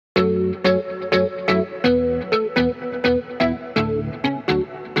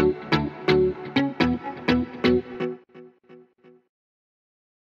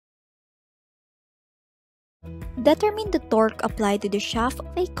Determine the torque applied to the shaft of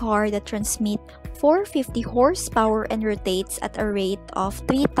a car that transmits 450 horsepower and rotates at a rate of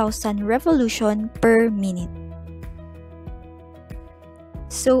 3,000 revolutions per minute.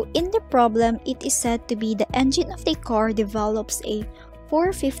 So in the problem, it is said to be the engine of the car develops a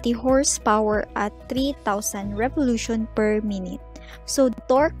 450 horsepower at 3,000 revolutions per minute. So the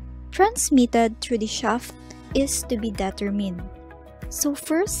torque transmitted through the shaft is to be determined. So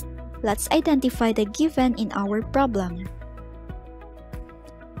first, let's identify the given in our problem.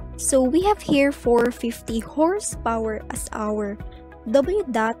 So we have here 450 horsepower as our W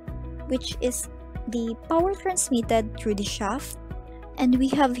dot, which is the power transmitted through the shaft. And we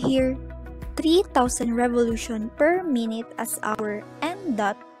have here 3,000 revolutions per minute as our N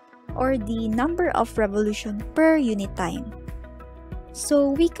dot, or the number of revolutions per unit time.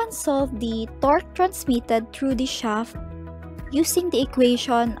 So we can solve the torque transmitted through the shaft using the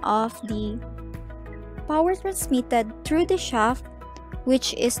equation of the power transmitted through the shaft,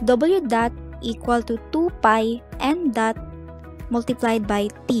 which is W dot equal to 2 pi N dot multiplied by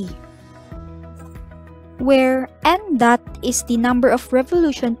T, where N dot is the number of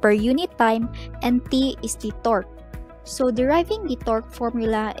revolution per unit time and T is the torque. So deriving the torque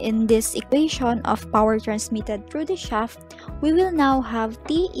formula in this equation of power transmitted through the shaft, we will now have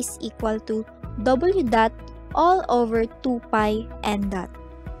T is equal to W dot all over 2 pi N dot.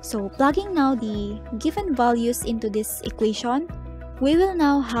 So plugging now the given values into this equation, we will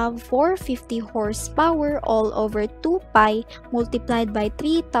now have 450 horsepower all over 2 pi multiplied by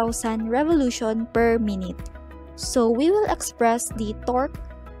 3,000 revolution per minute. So we will express the torque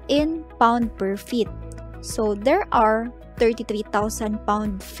in pound per feet. So there are 33,000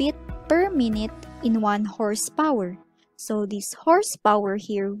 pound-feet per minute in 1 horsepower. So this horsepower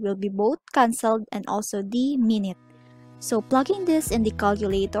here will be both cancelled and also the minute. So plugging this in the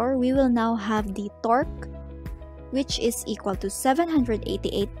calculator, we will now have the torque, which is equal to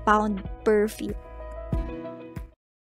 788 pound per feet.